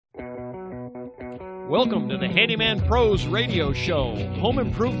Welcome to the Handyman Pros Radio Show. Home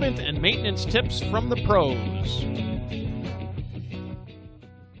improvement and maintenance tips from the pros.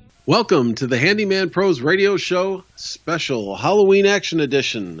 Welcome to the Handyman Pros Radio Show special Halloween Action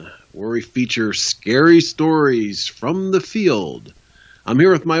Edition, where we feature scary stories from the field. I'm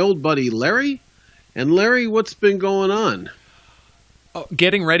here with my old buddy Larry. And Larry, what's been going on?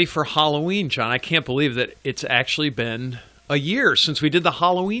 Getting ready for Halloween, John. I can't believe that it's actually been a year since we did the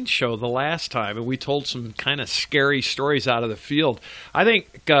Halloween show the last time, and we told some kind of scary stories out of the field. I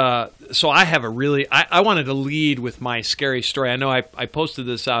think, so I have I wanted to lead with my scary story. I know I posted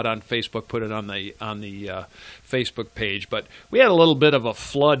this out on Facebook, put it on the Facebook page, but we had a little bit of a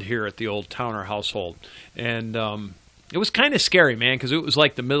flood here at the old Towner household, and it was kind of scary, man, because it was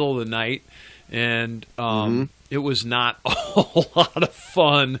like the middle of the night, and it was not a whole lot of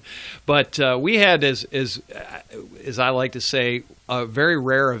fun, but we had, as I like to say, a very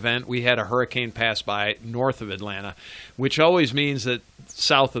rare event. We had a hurricane pass by north of Atlanta, which always means that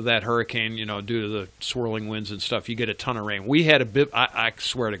south of that hurricane, you know, due to the swirling winds and stuff, you get a ton of rain. We had I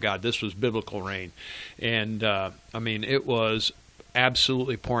swear to God, this was biblical rain, and I mean, it was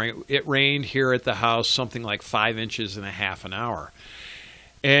absolutely pouring. It rained here at the house something like 5.5 inches an hour,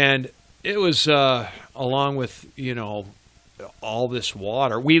 and it was along with, you know, all this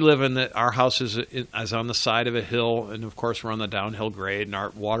water. We live our house is on the side of a hill, and of course we're on the downhill grade, and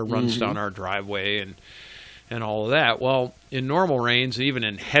our water runs down our driveway and all of that. Well, in normal rains, even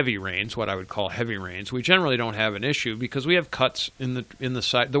in heavy rains, what I would call heavy rains, we generally don't have an issue because we have cuts in the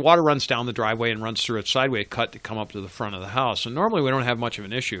side. The water runs down the driveway and runs through a sideway cut to come up to the front of the house. And normally we don't have much of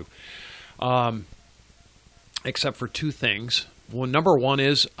an issue, except for two things. Well, number one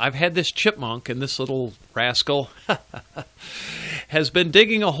is I've had this chipmunk, and this little rascal has been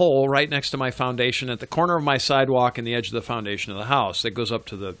digging a hole right next to my foundation at the corner of my sidewalk and the edge of the foundation of the house that goes up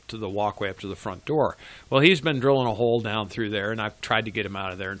to the walkway up to the front door. Well, he's been drilling a hole down through there, and I've tried to get him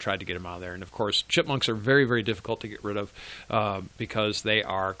out of there. And, of course, chipmunks are very, very difficult to get rid of because they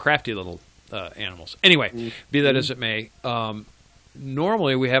are crafty little animals. Anyway, be that as it may,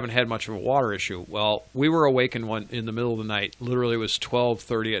 normally, we haven't had much of a water issue. Well, we were awakened in the middle of the night. Literally, it was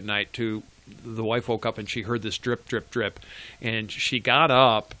 12:30 at night. The wife woke up and she heard this drip, drip, drip, and she got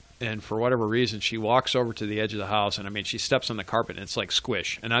up. And for whatever reason, she walks over to the edge of the house, and I mean, she steps on the carpet, and it's like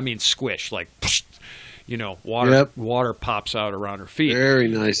squish, and I mean squish, like, you know, water pops out around her feet. Very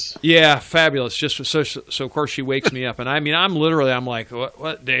nice. Yeah, fabulous. Just so of course she wakes me up, and I mean, I'm like,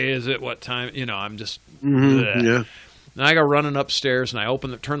 what day is it? What time? You know, I'm just yeah. And I go running upstairs, and I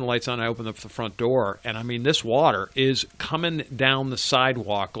turn the lights on, and I open up the front door, and I mean, this water is coming down the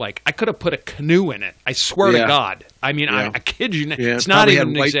sidewalk like I could have put a canoe in it. I swear to God. I mean, I kid you not. Yeah, it's not even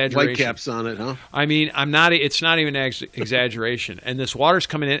an exaggeration. exaggeration. White caps on it, huh? I mean, it's not even an exaggeration. And this water's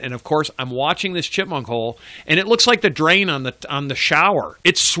coming in, and of course, I'm watching this chipmunk hole, and it looks like the drain on the shower.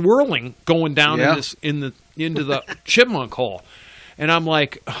 It's swirling going down into the chipmunk hole, and I'm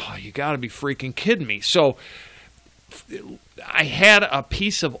like, oh, you got to be freaking kidding me! So I had a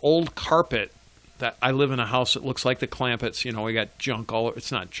piece of old carpet that I live in a house that looks like the Clampetts. You know, we got junk all over.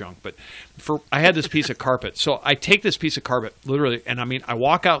 It's not junk, but I had this piece of carpet. So I take this piece of carpet, literally, and I mean, I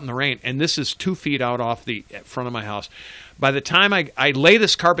walk out in the rain, and this is 2 feet out off the front of my house. By the time I lay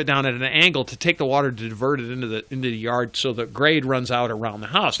this carpet down at an angle to take the water to divert it into the yard so the grade runs out around the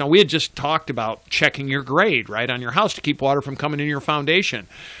house. Now, we had just talked about checking your grade, right, on your house to keep water from coming in your foundation.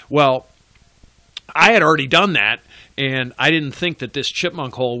 Well, I had already done that, and I didn't think that this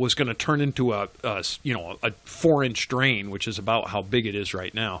chipmunk hole was going to turn into a 4-inch drain, which is about how big it is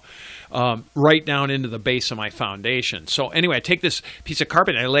right now, right down into the base of my foundation. So anyway, I take this piece of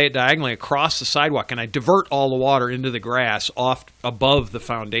carpet and I lay it diagonally across the sidewalk, and I divert all the water into the grass off above the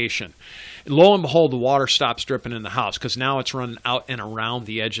foundation. And lo and behold, the water stops dripping in the house because now it's running out and around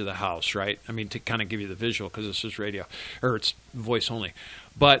the edge of the house, right? I mean, to kind of give you the visual because this is radio, or it's voice only.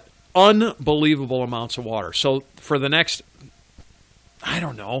 But unbelievable amounts of water. So for the next, I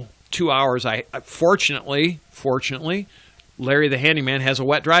don't know, 2 hours, I fortunately, Larry the handyman has a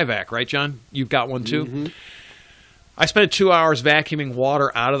wet dry vac, right, John? You've got one too? Mm-hmm. I spent 2 hours vacuuming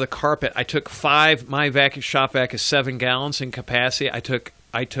water out of the carpet. I took 5. My shop vac is 7 gallons in capacity. I took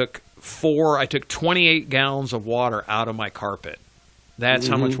 28 gallons of water out of my carpet. That's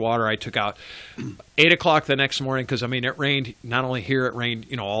how much water I took out. 8 o'clock the next morning, because, I mean, it rained, not only here, it rained,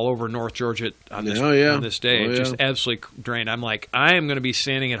 you know, all over North Georgia on this day. It just absolutely drained. I'm like, I am going to be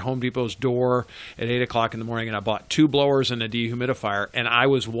standing at Home Depot's door at 8 o'clock in the morning, and I bought 2 blowers and a dehumidifier, and I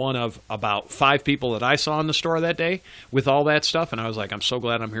was one of about 5 people that I saw in the store that day with all that stuff, and I was like, I'm so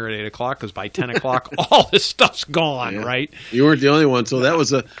glad I'm here at 8 o'clock, because by 10 o'clock, all this stuff's gone, right? You weren't the only one, so that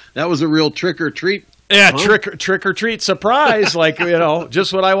was a real trick or treat Yeah, huh? trick or treat, surprise. Like,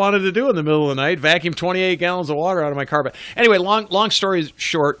 just what I wanted to do in the middle of the night, vacuum 28 gallons of water out of my carpet. Anyway, long story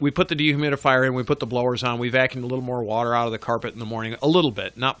short, we put the dehumidifier in, we put the blowers on, we vacuumed a little more water out of the carpet in the morning, a little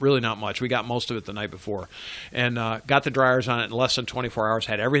bit, not much. We got most of it the night before, and got the dryers on it in less than 24 hours,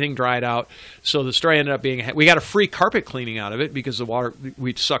 had everything dried out. So the story ended up being, we got a free carpet cleaning out of it because the water,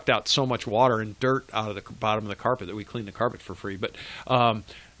 we sucked out so much water and dirt out of the bottom of the carpet that we cleaned the carpet for free. But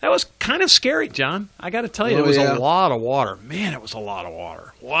that was kind of scary, John. I got to tell you, it was a lot of water. Man, it was a lot of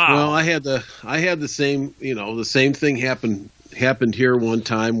water. Wow. Well, I had the same, the same thing happened here one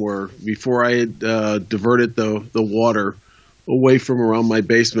time where before I had diverted the water away from around my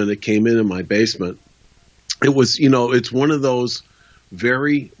basement, it came in my basement. It was, it's one of those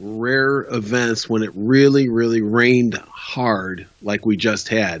very rare events when it really, really rained hard like we just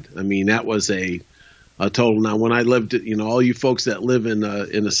had. I mean, that was a total. Now, when I lived, all you folks that live in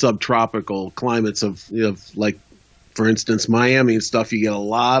the subtropical climates of, like, for instance, Miami and stuff, you get a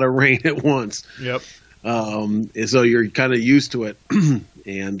lot of rain at once. Yep. And so you're kind of used to it.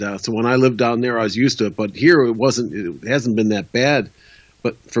 And so when I lived down there, I was used to it. But here it hasn't been that bad,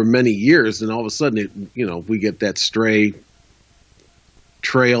 but for many years. And all of a sudden, we get that stray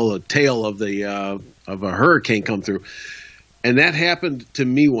tail of of a hurricane come through. And that happened to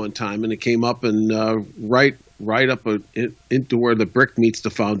me one time, and it came up and right up into where the brick meets the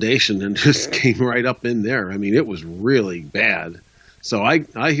foundation, and just came right up in there. I mean, it was really bad. So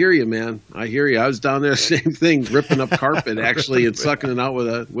I hear you, man. I hear you. I was down there, same thing, ripping up carpet actually, and sucking it out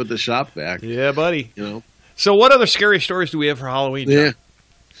with the shop vac. Yeah, buddy. So what other scary stories do we have for Halloween, John? Yeah.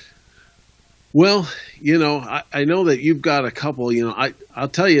 Well, I know that you've got a couple. I'll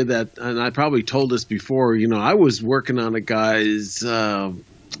tell you that, and I probably told this before. I was working on a guy's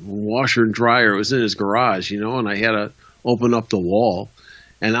washer and dryer. It was in his garage, and I had to open up the wall,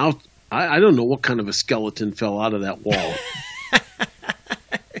 and I don't know what kind of a skeleton fell out of that wall.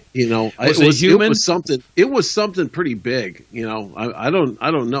 Was it human? It was something pretty big. I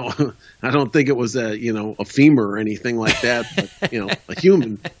don't know. I don't think it was a femur or anything like that. But, a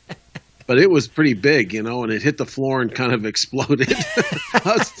human. But it was pretty big, and it hit the floor and kind of exploded.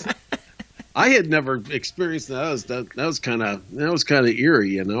 I had never experienced that. That was kind of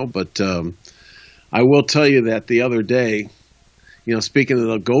eerie, But I will tell you that the other day, speaking of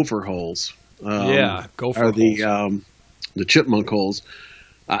the gopher holes, gopher are holes. The chipmunk holes.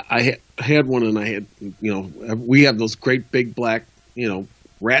 I had one, and I had we have those great big black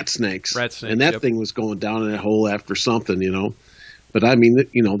rat snakes, and that thing was going down in that hole after something, But I mean,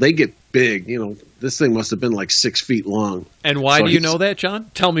 they get big. This thing must have been like 6 feet long. And why do you know that, John?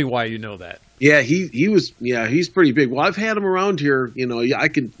 Tell me why you know that. Yeah, he's pretty big. Well, I've had him around here.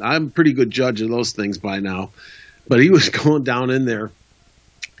 I'm a pretty good judge of those things by now. But he was going down in there,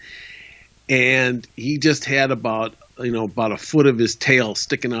 and he just had about a foot of his tail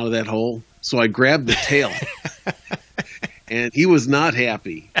sticking out of that hole. So I grabbed the tail, and he was not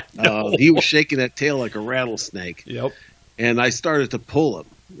happy. No. He was shaking that tail like a rattlesnake. Yep. And I started to pull him,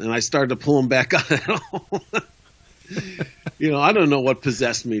 and I started to pull him back out of that hole. I don't know what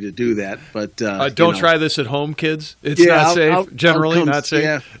possessed me to do that, but don't try this at home, kids. It's not safe. Generally, not safe.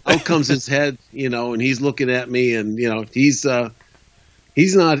 Yeah, out comes his head, and he's looking at me, and he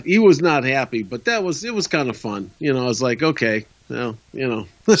was not happy, but it was kind of fun. I was like, okay, well,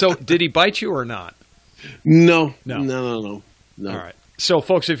 So, did he bite you or not? No. All right. So,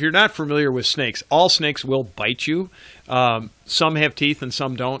 folks, if you're not familiar with snakes, all snakes will bite you. Some have teeth and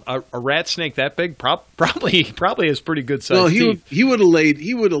some don't. A rat snake that big probably has pretty good sized teeth. He would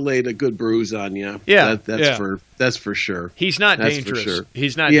have laid a good bruise on you. Yeah, that's for sure. He's not dangerous. For sure.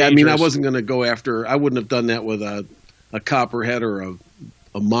 He's not. Yeah, dangerous. I mean, I wasn't going to go after. I wouldn't have done that with a copperhead or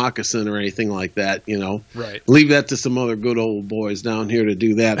a moccasin or anything like that. Right. Leave that to some other good old boys down here to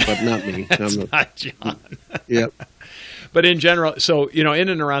do that, but not me. That's not John. Yep. But in general, so, in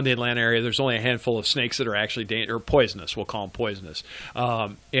and around the Atlanta area, there's only a handful of snakes that are actually poisonous. We'll call them poisonous.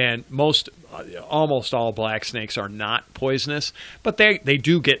 And almost all black snakes are not poisonous, but they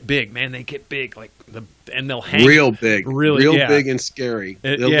do get big, man. They get big, and they'll hang. Real big. Real big and scary.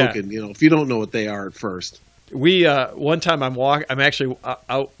 They're looking, if you don't know what they are at first. We one time I'm actually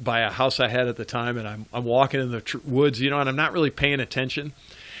out by a house I had at the time, and I'm walking in the woods, and I'm not really paying attention.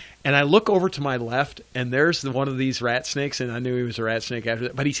 And I look over to my left, and there's one of these rat snakes, and I knew he was a rat snake after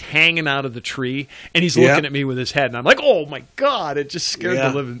that, but he's hanging out of the tree, and he's looking at me with his head, and I'm like, oh, my God, it just scared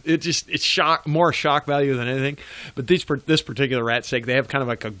the living. It's more shock value than anything. But this particular rat snake, they have kind of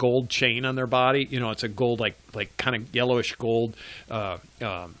like a gold chain on their body. It's a gold, like like kind of yellowish gold,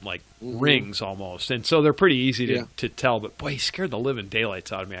 like rings almost. And so they're pretty easy to tell. But boy, he scared the living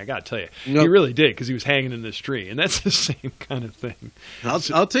daylights out of me. I got to tell you, he really did, because he was hanging in this tree, and that's the same kind of thing.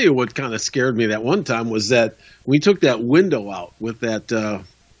 I'll tell you what kind of scared me that one time was that we took that window out with that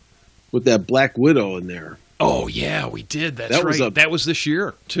black widow in there. Oh yeah, we did. That's right. That was this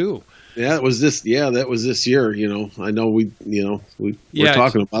year too. Yeah, that was this year. I know we're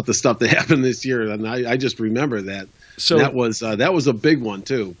talking about the stuff that happened this year, and I just remember that. So that was a big one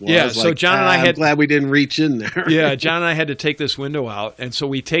too. So John and I I'm glad we didn't reach in there. Yeah, John and I had to take this window out, and so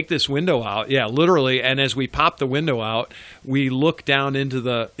we take this window out. Yeah, literally. And as we pop the window out, we look down into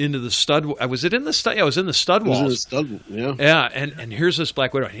the stud. Was it in the stud? Yeah, it was in the stud walls. It was in the stud. Yeah. Yeah, and here's this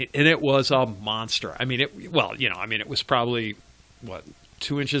black widow, and it was a monster. I mean, it was probably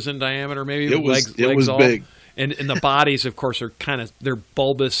 2 inches in diameter, maybe. It was big. And the bodies, of course, are they're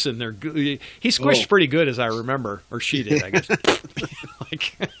bulbous, and he squished pretty good, as I remember, or she did, I guess.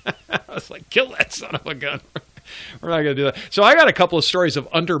 I was like, kill that son of a gun. We're not going to do that. So I got a couple of stories of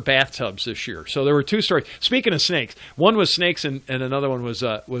under bathtubs this year. So there were 2 stories. Speaking of snakes, one was snakes, and another one was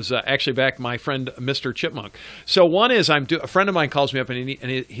actually back my friend Mr. Chipmunk. So one is a friend of mine calls me up, and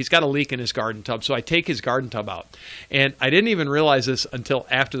he's got a leak in his garden tub. So I take his garden tub out, and I didn't even realize this until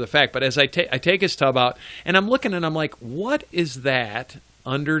after the fact. But as I take his tub out, and I'm looking, and I'm like, what is that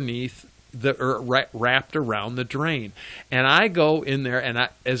underneath wrapped around the drain? And I go in there, and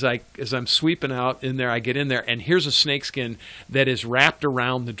as I'm sweeping out in there, I get in there, and here's a snakeskin that is wrapped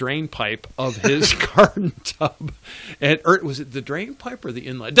around the drain pipe of his garden tub. Or was it the drain pipe or the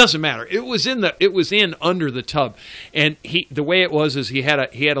inlet? It doesn't matter. It was in under the tub, and the way it was is he had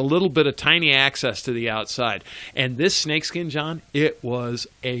a little bit of tiny access to the outside. And this snakeskin, John, it was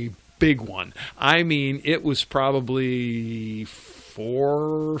a big one. I mean, it was probably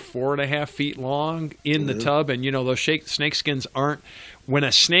 4.5 feet long in the tub, and those snake skins aren't. When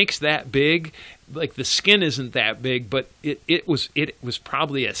a snake's that big, like the skin isn't that big, but it was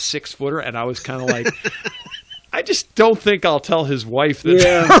probably a 6-footer, and I was kind of like, I just don't think I'll tell his wife that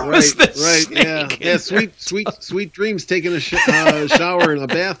there was this snake. Yeah, sweet dreams taking a shower and a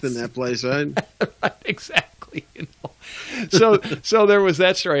bath in that place, right? Right, exactly. So there was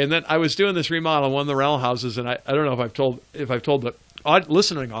that story, and then I was doing this remodel in one of the rental houses, and I don't know if I've told the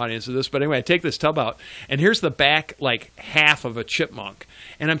listening audience of this, but anyway, I take this tub out, and here's the back half of a chipmunk,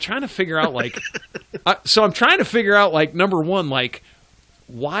 and I'm trying to figure out number one,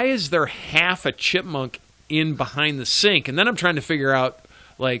 why is there half a chipmunk in behind the sink, and then I'm trying to figure out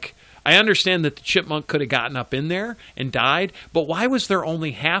I understand that the chipmunk could have gotten up in there and died, but why was there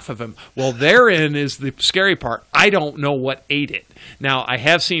only half of him? Well, therein is the scary part. I don't know what ate it. Now, I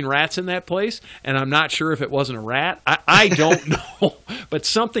have seen rats in that place, and I'm not sure if it wasn't a rat. I don't know, but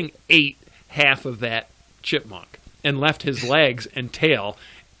something ate half of that chipmunk and left his legs and tail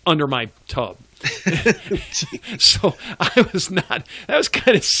under my tub. So that was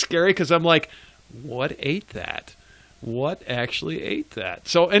kind of scary, because I'm like, what ate that? What actually ate that?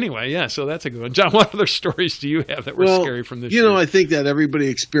 So anyway, yeah, so that's a good one. John, what other stories do you have that were scary from this year? I think that everybody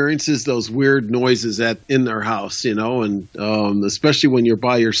experiences those weird noises in their house, and especially when you're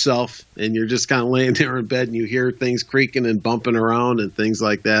by yourself and you're just kind of laying there in bed and you hear things creaking and bumping around and things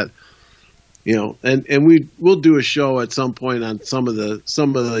like that. And we'll do a show at some point on some of the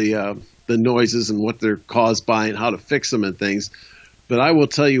noises and what they're caused by and how to fix them and things. But I will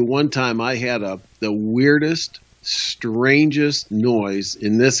tell you, one time I had the weirdest, strangest noise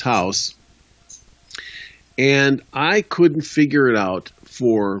in this house, and I couldn't figure it out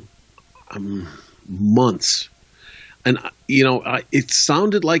for months. And it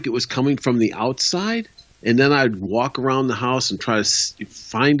sounded like it was coming from the outside, and then I'd walk around the house and try to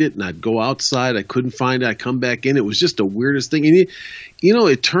find it, and I'd go outside. I couldn't find it. I'd come back in. It was just the weirdest thing. And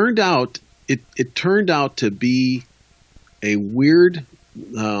it turned out to be a weird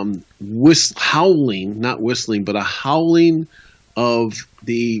howling, not whistling, but a howling of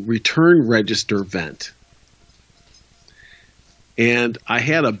the return register vent. And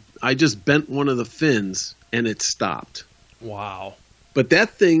I just bent one of the fins and it stopped. Wow. But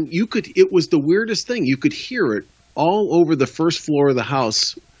that thing, it was the weirdest thing. You could hear it all over the first floor of the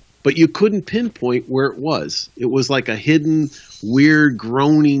house, but you couldn't pinpoint where it was. It was like a hidden, weird,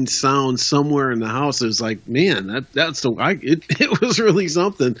 groaning sound somewhere in the house. It was like, man, it was really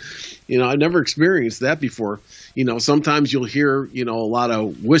something. I've never experienced that before. Sometimes you'll hear, a lot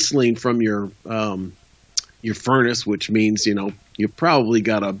of whistling from your furnace, which means, you probably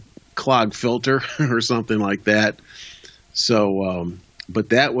got a clogged filter or something like that. So, but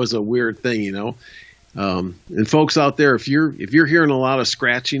that was a weird thing, And folks out there, if you're hearing a lot of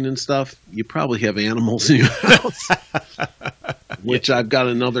scratching and stuff, you probably have animals in your house. Which I've got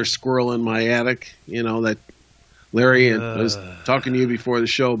another squirrel in my attic. That Larry was talking to you before the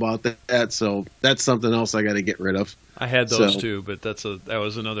show about that. So that's something else I got to get rid of. I had those too, but that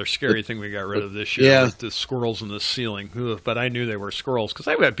was another scary thing we got rid of this year. With the squirrels in the ceiling. Ugh, but I knew they were squirrels because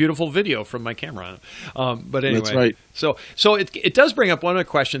I've got beautiful video from my camera on it. But anyway, that's right. So it does bring up one other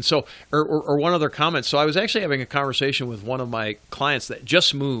question. Or one other comment. So I was actually having a conversation with one of my clients that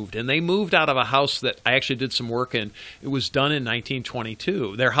just moved, and they moved out of a house that I actually did some work in. It was done in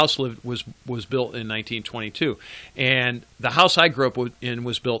 1922. Their house was built in 1922, and the house I grew up in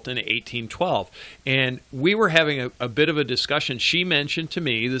was built in 1812. And we were having a bit of a discussion. She mentioned to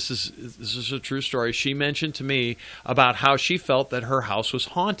me, this is a true story, she mentioned to me about how she felt that her house was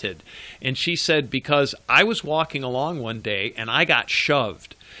haunted. And she said, because I was walking along one day and I got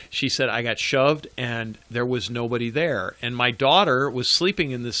shoved. She said, I got shoved and there was nobody there. And my daughter was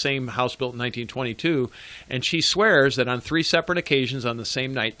sleeping in the same house built in 1922, and she swears that on 3 separate occasions on the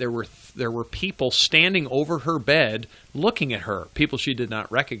same night, there were people standing over her bed looking at her, people she did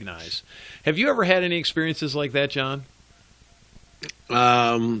not recognize. Have you ever had any experiences like that, John?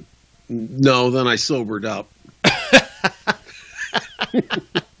 No, then I sobered up.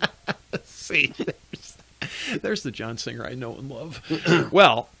 See, there's the John Singer I know and love.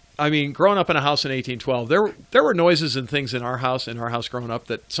 Well, I mean, growing up in a house in 1812, there were noises and things in our house growing up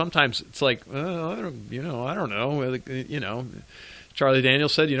that sometimes it's like, I don't know. Charlie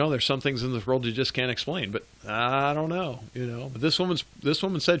Daniels said, there's some things in this world you just can't explain, but I don't know, But this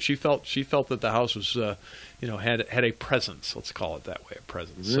woman said she felt that the house was, had a presence. Let's call it that way, a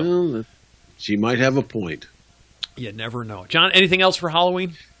presence. Well, she might have a point. You never know. John, anything else for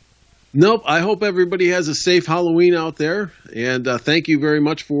Halloween? Nope. I hope everybody has a safe Halloween out there, and thank you very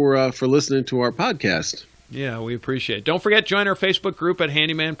much for listening to our podcast. Yeah, we appreciate it. Don't forget, join our Facebook group at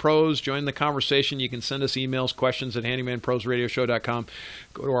Handyman Pros. Join the conversation. You can send us emails, questions at handymanprosradioshow.com.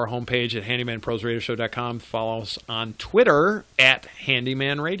 Go to our homepage at handymanprosradioshow.com. Follow us on Twitter at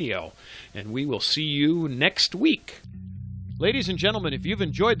Handyman Radio. And we will see you next week. Ladies and gentlemen, if you've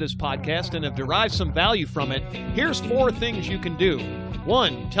enjoyed this podcast and have derived some value from it, here's 4 things you can do.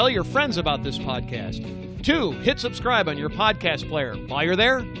 1, tell your friends about this podcast. 2, hit subscribe on your podcast player. While you're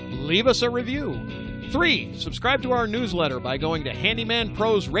there, leave us a review. 3, subscribe to our newsletter by going to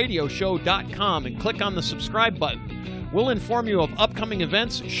handymanprosradioshow.com and click on the subscribe button. We'll inform you of upcoming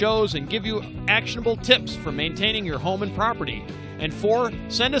events, shows, and give you actionable tips for maintaining your home and property. And 4,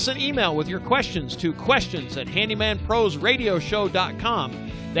 send us an email with your questions to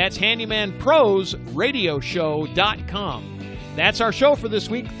questions@handymanprosradioshow.com. That's handymanprosradioshow.com. That's our show for this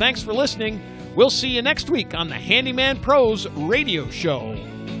week. Thanks for listening. We'll see you next week on the Handyman Pros Radio Show.